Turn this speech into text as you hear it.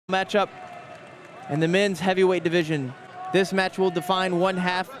Matchup in the men's heavyweight division. This match will define one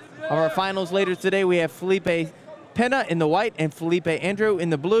half of our finals later today. We have Felipe Pena in the white and Felipe Andrew in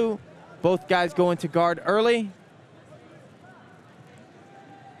the blue. Both guys going to guard early.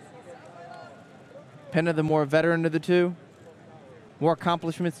 Pena, the more veteran of the two. More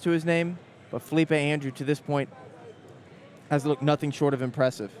accomplishments to his name, but Felipe Andrew to this point has looked nothing short of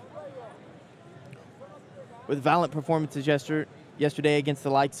impressive. With valiant performances yesterday against the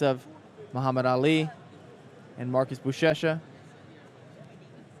likes of Muhammad Ali and Marcus Buchecha.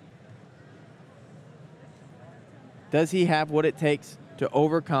 Does he have what it takes to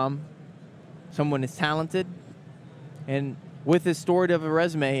overcome someone as talented and with as storied of a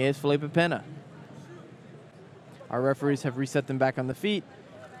resume as Felipe Pena? Our referees have reset them back on the feet.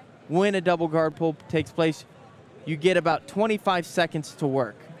 When a double guard pull takes place, you get about 25 seconds to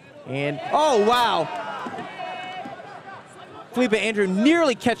work. And, oh, wow. Felipe Andrew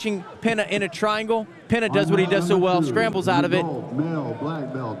nearly catching Pena in a triangle. Pena does what he does so well, scrambles out of it.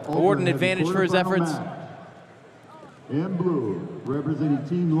 Award an advantage for his efforts. In blue, representing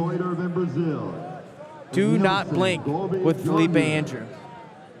Team Loiter in Brazil. Do not blink with Felipe Andrew.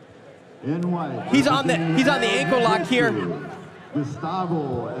 In white, he's on the ankle lock here.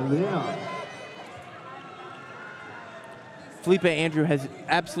 Gustavo Elias. Felipe Andrew has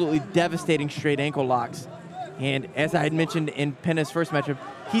absolutely devastating straight ankle locks. And as I had mentioned in Pena's first matchup,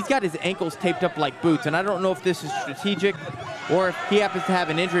 he's got his ankles taped up like boots. And I don't know if this is strategic or if he happens to have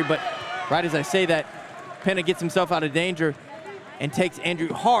an injury, but right as I say that, Pena gets himself out of danger and takes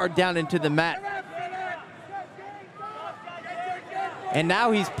Andrew hard down into the mat. And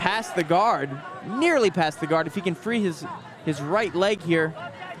now he's past the guard, nearly past the guard. If he can free his right leg here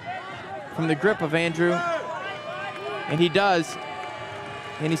from the grip of Andrew, and he does,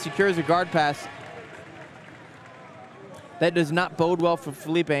 and he secures a guard pass. That does not bode well for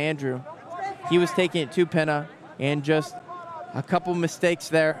Felipe Andrew. He was taking it to Pena, and just a couple mistakes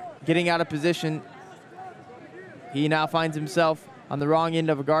there, getting out of position. He now finds himself on the wrong end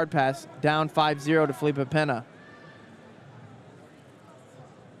of a guard pass, down 5-0 to Felipe Pena.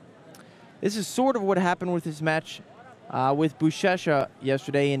 This is sort of what happened with this match with Buchecha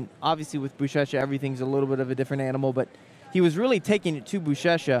yesterday, and obviously with Buchecha everything's a little bit of a different animal, but he was really taking it to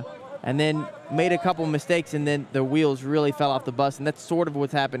Buchecha and then made a couple mistakes, and then the wheels really fell off the bus, and that's sort of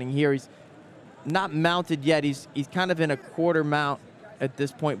what's happening here. He's not mounted yet. He's kind of in a quarter mount at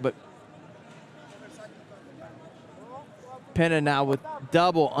this point, but Pena now with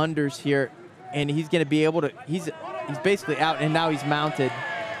double unders here, and he's going to be able to, he's basically out, and now he's mounted.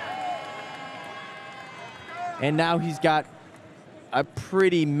 And now he's got a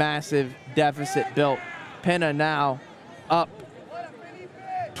pretty massive deficit built. Pena now up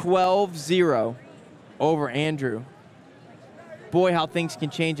 12-0 over Andrew. Boy, how things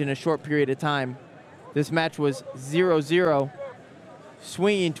can change in a short period of time. This match was 0-0,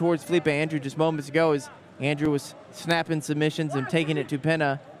 swinging towards Felipe Andrew just moments ago as Andrew was snapping submissions and taking it to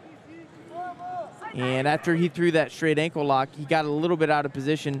Pena. And after he threw that straight ankle lock, he got a little bit out of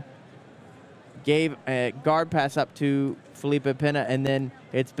position, gave a guard pass up to Felipe Pena, and then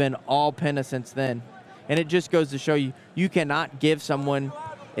it's been all Pena since then. And it just goes to show you, you cannot give someone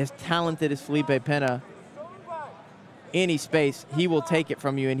as talented as Felipe Pena any space. He will take it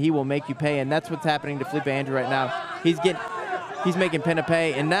from you, and he will make you pay, and that's what's happening to Felipe Andrew right now. He's making Pena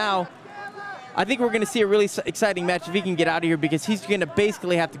pay, and now I think we're going to see a really exciting match if he can get out of here, because he's going to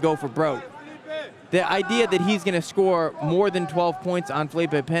basically have to go for broke. The idea that he's going to score more than 12 points on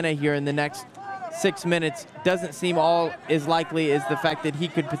Felipe Pena here in the next 6 minutes doesn't seem all as likely as the fact that he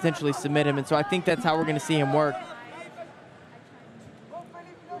could potentially submit him, and so I think that's how we're going to see him work.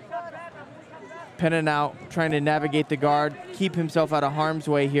 Pena now trying to navigate the guard, keep himself out of harm's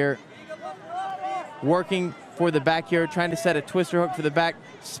way here. Working for the back here, trying to set a twister hook for the back,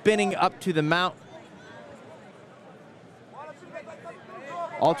 spinning up to the mount.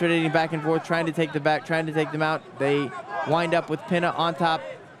 Alternating back and forth, trying to take the back, trying to take them out. They wind up with Pena on top,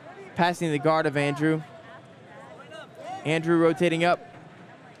 passing the guard of Andrew. Andrew rotating up,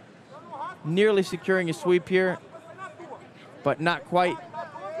 nearly securing a sweep here, but not quite.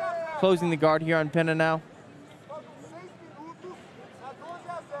 Closing the guard here on Pena now.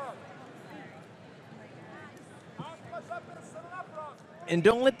 And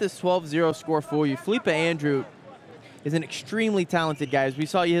don't let this 12-0 score fool you. Felipe Andrew is an extremely talented guy, as we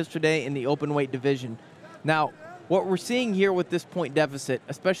saw yesterday in the open weight division. Now, what we're seeing here with this point deficit,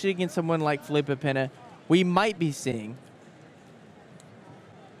 especially against someone like Felipe Pena, we might be seeing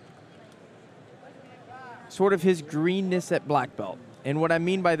sort of his greenness at black belt. And what I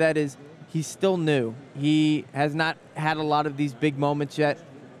mean by that is he's still new. He has not had a lot of these big moments yet.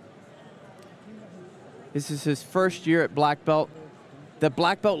 This is his first year at black belt. The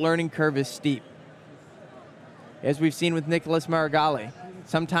black belt learning curve is steep. As we've seen with Nicholas Marigali,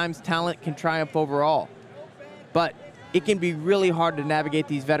 sometimes talent can triumph over all. But it can be really hard to navigate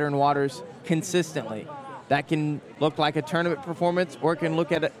these veteran waters consistently. That can look like a tournament performance, or it can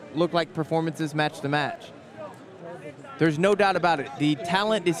look like performances match to match. There's no doubt about it. The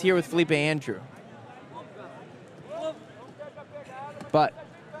talent is here with Felipe Andrew. But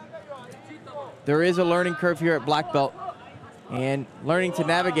there is a learning curve here at black belt, and learning to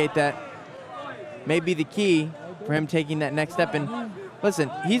navigate that may be the key for him taking that next step. And listen,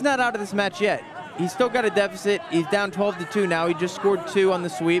 he's not out of this match yet. He's still got a deficit. He's down 12-2 now. He just scored 2 on the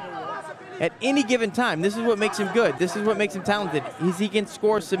sweep. At any given time, this is what makes him good. This is what makes him talented. He can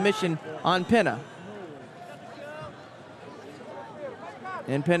score submission on Pena.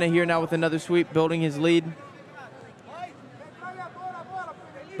 And Pena here now with another sweep, building his lead.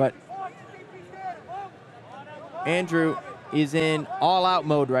 But Andrew is in all-out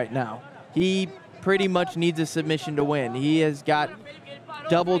mode right now. He pretty much needs a submission to win. He has got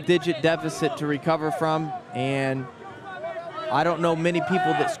double-digit deficit to recover from, and I don't know many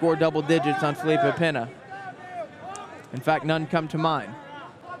people that score double digits on Felipe Pena. In fact, none come to mind.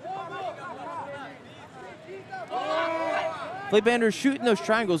 Felipe Andrew shooting those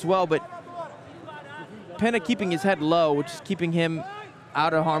triangles well, but Pena keeping his head low, which is keeping him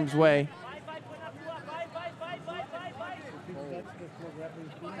out of harm's way.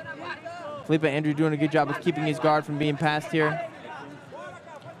 Felipe Andrew doing a good job of keeping his guard from being passed here.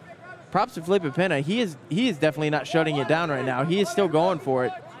 Props to Felipe Pena. He is definitely not shutting it down right now. He is still going for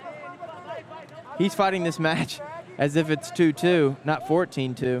it. He's fighting this match as if it's 2-2, not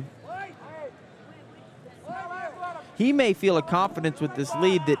 14-2. He may feel a confidence with this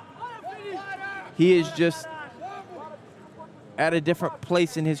lead that he is just at a different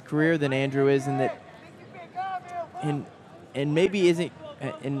place in his career than Andrew is, and that and maybe isn't,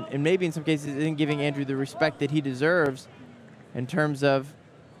 and maybe in some cases isn't giving Andrew the respect that he deserves in terms of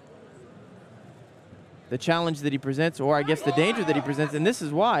the challenge that he presents, or I guess the danger that he presents. And this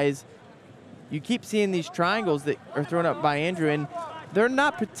is why is you keep seeing these triangles that are thrown up by Andrew, and they're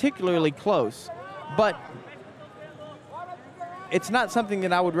not particularly close, but it's not something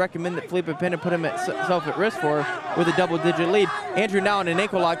that I would recommend that Felipe Pena put himself at risk for with a double-digit lead. Andrew now in an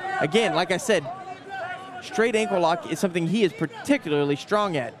ankle lock. Again, like I said, straight ankle lock is something he is particularly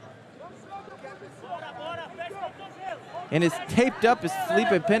strong at. And as taped up as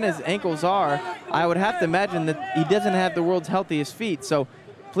Felipe Pena's ankles are, I would have to imagine that he doesn't have the world's healthiest feet. So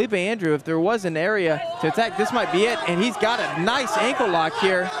Felipe Andrew, if there was an area to attack, this might be it. And he's got a nice ankle lock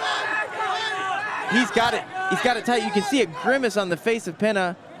here. He's got it. He's got it tight. You can see a grimace on the face of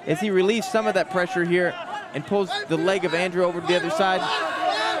Pena as he relieves some of that pressure here and pulls the leg of Andrew over to the other side.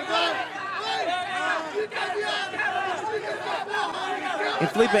 And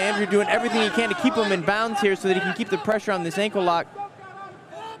Felipe Andrew doing everything he can to keep him in bounds here so that he can keep the pressure on this ankle lock.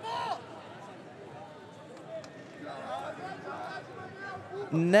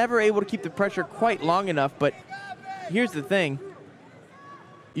 Never able to keep the pressure quite long enough, but here's the thing.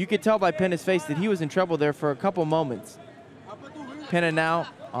 You could tell by Pena's face that he was in trouble there for a couple moments. Pena now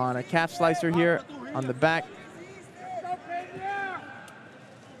on a calf slicer here on the back.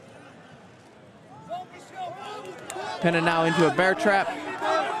 Pena now into a bear trap.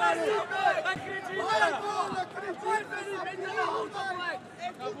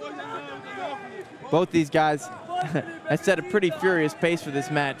 Both these guys have set a pretty furious pace for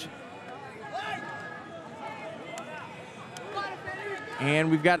this match.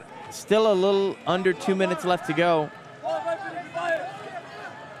 And we've got still a little under 2 minutes left to go.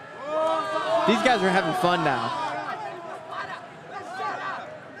 These guys are having fun now.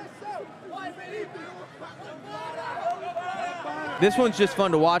 This one's just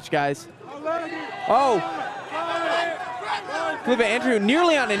fun to watch, guys. Oh! Felipe Andrew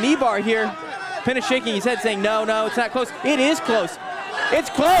nearly on a knee bar here. Pena shaking his head saying, no, no, it's not close. It is close. It's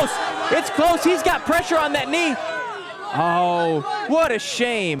close. It's close. He's got pressure on that knee. Oh, what a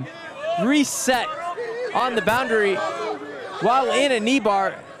shame. Reset on the boundary while in a knee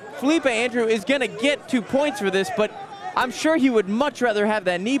bar. Felipe Andrew is going to get 2 points for this, but I'm sure he would much rather have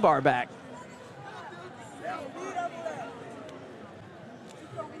that knee bar back.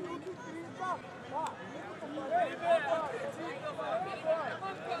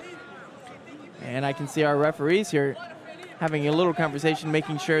 And I can see our referees here having a little conversation,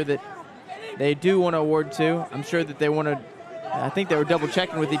 making sure that they do want to award 2. I'm sure that they want to, I think they were double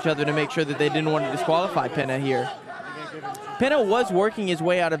checking with each other to make sure that they didn't want to disqualify Pena here. Pena was working his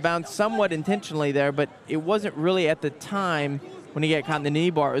way out of bounds somewhat intentionally there, but it wasn't really at the time when he got caught in the knee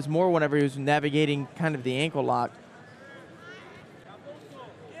bar. It was more whenever he was navigating kind of the ankle lock.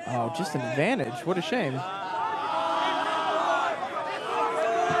 Oh, just an advantage. What a shame.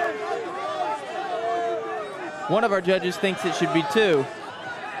 One of our judges thinks it should be 2,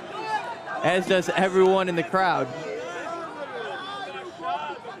 as does everyone in the crowd.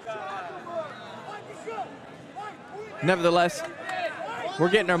 Nevertheless, we're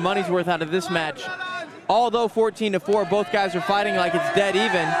getting our money's worth out of this match. Although 14-4, both guys are fighting like it's dead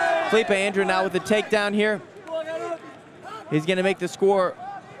even. Felipe Andrew now with the takedown here. He's going to make the score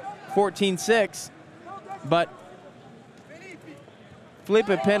 14-6, but Felipe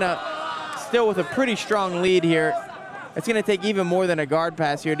Pena still with a pretty strong lead here. It's going to take even more than a guard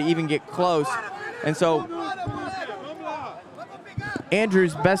pass here to even get close. And so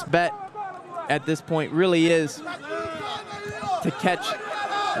Andrew's best bet at this point really is to catch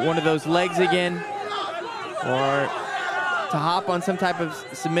one of those legs again, or to hop on some type of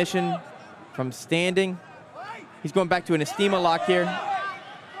submission from standing. He's going back to an Estima lock here.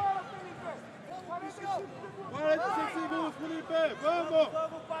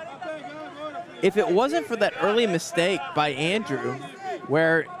 If it wasn't for that early mistake by Andrew,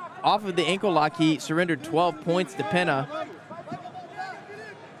 where off of the ankle lock he surrendered 12 points to Pena,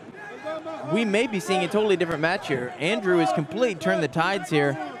 we may be seeing a totally different match here. Andrew has completely turned the tides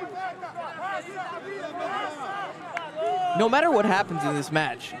here. No matter what happens in this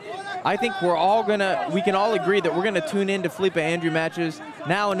match, I think we can all agree that we're gonna tune into Felipe Andrew matches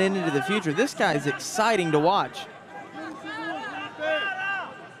now and into the future. This guy is exciting to watch.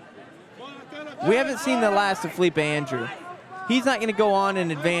 We haven't seen the last of Felipe Andrew. He's not gonna go on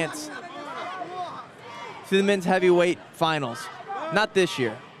and advance to the men's heavyweight finals, not this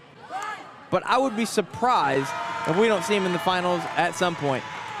year. But I would be surprised if we don't see him in the finals at some point.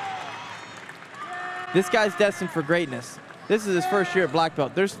 This guy's destined for greatness. This is his first year at black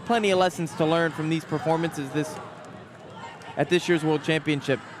belt. There's plenty of lessons to learn from these performances at this year's World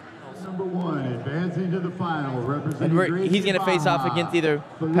Championship. Number 1, advancing to the final, representing he's going to face off against either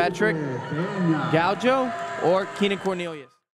Patrick Gaujo or Keenan Cornelius.